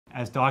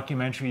As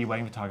documentary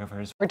wedding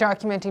photographers, we're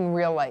documenting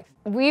real life.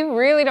 We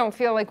really don't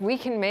feel like we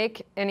can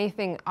make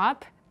anything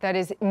up that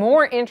is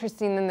more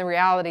interesting than the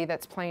reality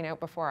that's playing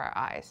out before our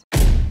eyes.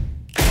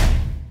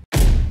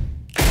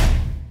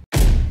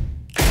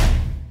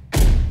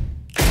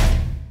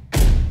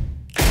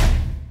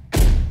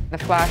 The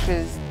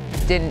flashes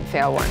didn't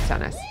fail once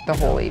on us the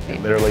whole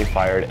evening. Literally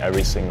fired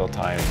every single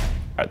time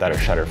that our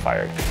shutter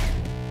fired.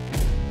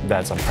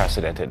 That's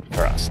unprecedented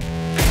for us.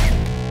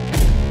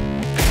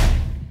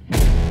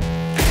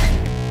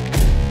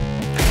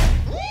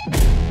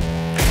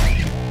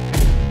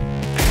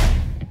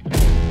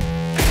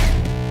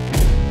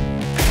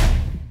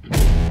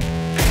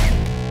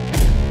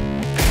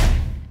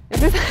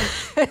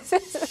 This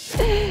is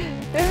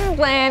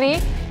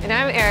Lanny, and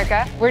I'm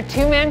Erica. We're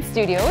Two Mann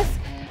Studios.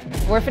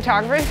 We're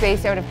photographers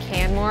based out of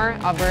Canmore,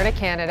 Alberta,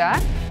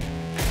 Canada.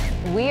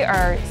 We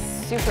are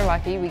super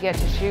lucky. We get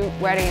to shoot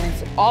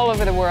weddings all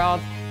over the world,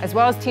 as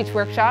well as teach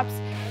workshops,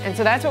 and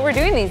so that's what we're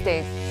doing these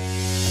days.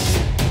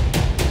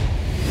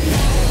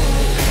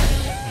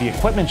 the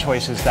equipment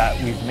choices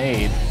that we've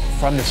made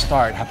from the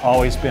start have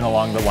always been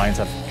along the lines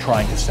of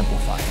trying to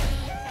simplify.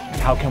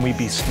 How can we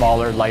be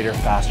smaller, lighter,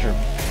 faster?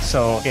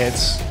 So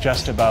it's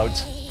just about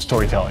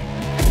storytelling.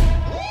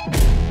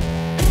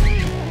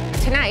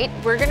 Tonight,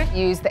 we're going to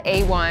use the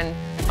A1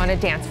 on a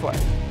dance floor.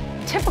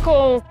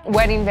 Typical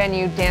wedding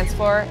venue dance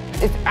floor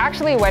is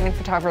actually a wedding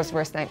photographer's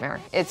worst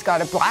nightmare. It's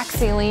got a black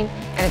ceiling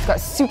and it's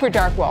got super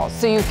dark walls,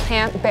 so you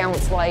can't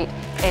bounce light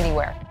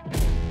anywhere.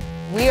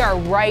 We are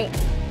right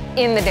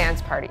in the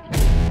dance party.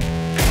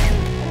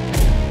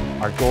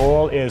 Our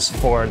goal is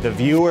for the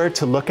viewer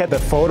to look at the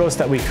photos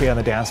that we create on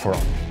the dance floor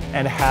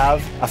and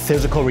have a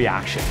physical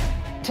reaction.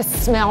 To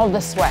smell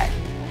the sweat.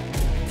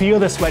 Feel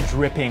the sweat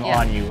dripping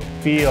on you.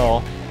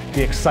 Feel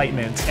the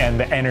excitement and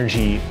the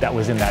energy that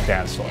was in that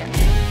dance floor.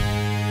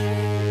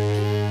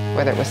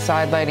 Whether it was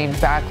side lighting,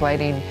 back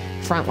lighting,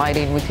 front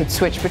lighting, we could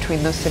switch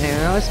between those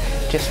scenarios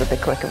just with the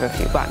click of a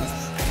few buttons.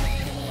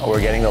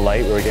 We're getting the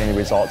light, we're getting the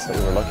results that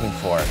we were looking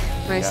for.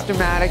 Nice,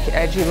 dramatic,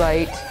 edgy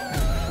light.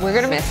 We're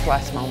gonna miss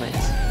less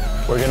moments.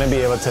 We're going to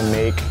be able to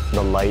make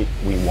the light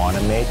we want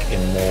to make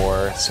in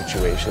more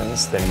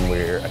situations than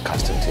we're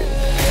accustomed to.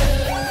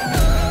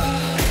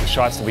 The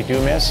shots that we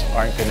do miss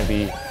aren't going to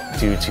be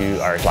due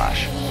to our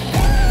flash.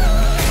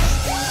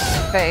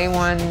 The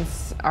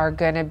A1s are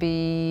going to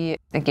be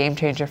a game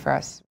changer for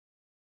us.